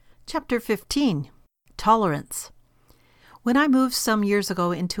Chapter 15. Tolerance. When I moved some years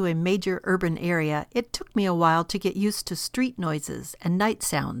ago into a major urban area, it took me a while to get used to street noises and night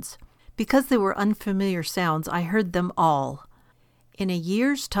sounds. Because they were unfamiliar sounds, I heard them all. In a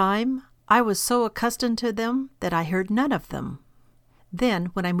year's time, I was so accustomed to them that I heard none of them. Then,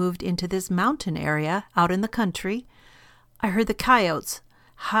 when I moved into this mountain area out in the country, I heard the coyotes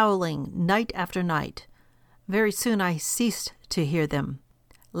howling night after night. Very soon I ceased to hear them.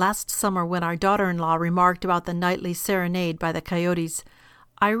 Last summer, when our daughter-in-law remarked about the nightly serenade by the coyotes,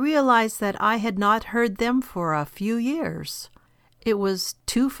 I realized that I had not heard them for a few years. It was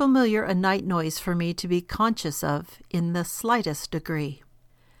too familiar a night noise for me to be conscious of in the slightest degree.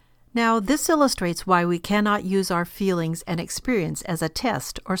 Now, this illustrates why we cannot use our feelings and experience as a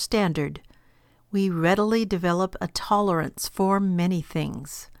test or standard. We readily develop a tolerance for many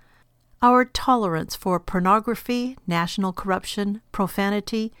things. Our tolerance for pornography, national corruption,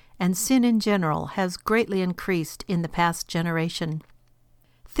 profanity, and sin in general has greatly increased in the past generation.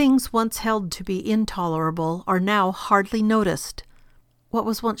 Things once held to be intolerable are now hardly noticed. What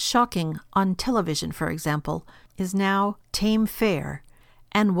was once shocking on television, for example, is now tame fare,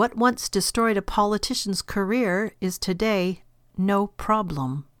 and what once destroyed a politician's career is today no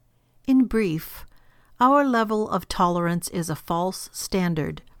problem. In brief, our level of tolerance is a false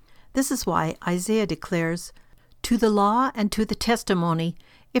standard. This is why Isaiah declares, "To the law and to the testimony,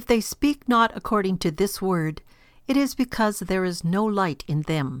 if they speak not according to this word, it is because there is no light in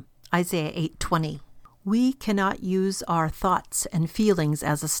them." Isaiah 8:20. We cannot use our thoughts and feelings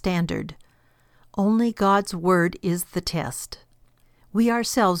as a standard. Only God's word is the test. We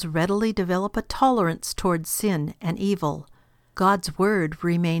ourselves readily develop a tolerance towards sin and evil. God's word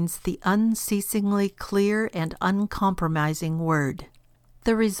remains the unceasingly clear and uncompromising word.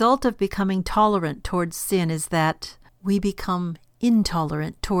 The result of becoming tolerant towards sin is that we become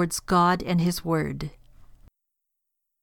intolerant towards God and His Word.